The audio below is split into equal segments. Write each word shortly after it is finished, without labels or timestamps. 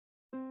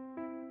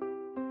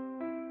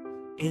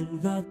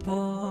In the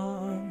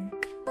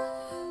park,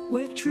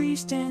 where trees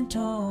stand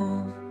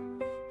tall,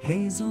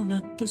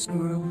 Hazelnut the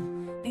squirrel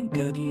and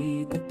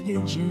Guggy the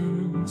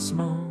pigeon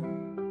small.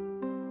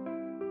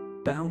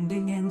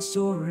 Bounding and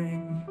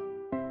soaring,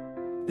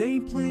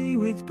 they play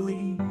with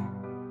glee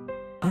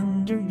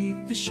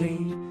underneath the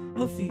shade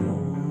of the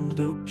old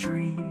oak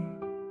tree.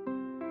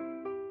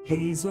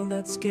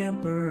 Hazelnut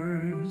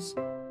scampers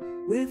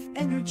with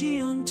energy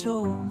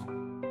untold,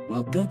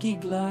 while Guggy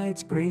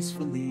glides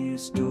gracefully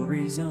as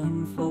stories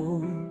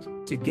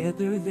unfold.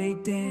 Together they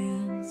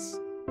dance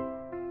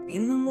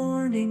in the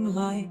morning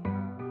light.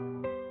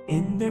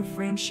 In their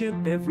friendship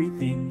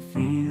everything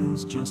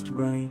feels just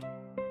right.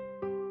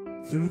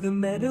 Through the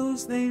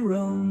meadows they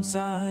roam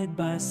side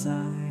by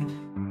side.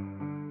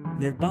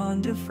 Their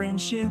bond of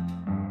friendship,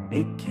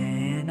 it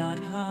cannot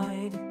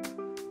hide.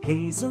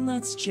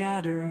 Hazelnuts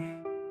chatter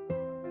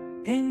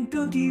and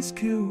Guggies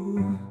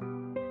coo.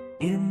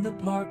 In the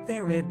park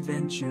their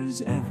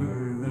adventures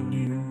ever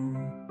anew.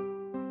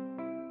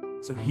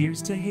 So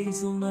here's to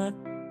Hazelnut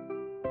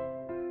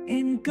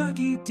and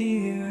Guggy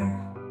dear.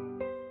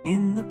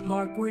 In the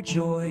park where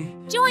joy.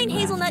 Join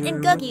Hazelnut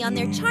and Guggy on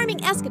their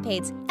charming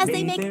escapades as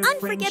they make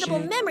unforgettable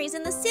memories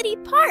in the city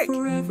park.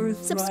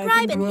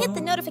 Subscribe and hit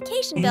the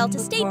notification bell to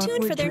stay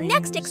tuned for their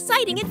next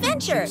exciting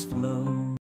adventure.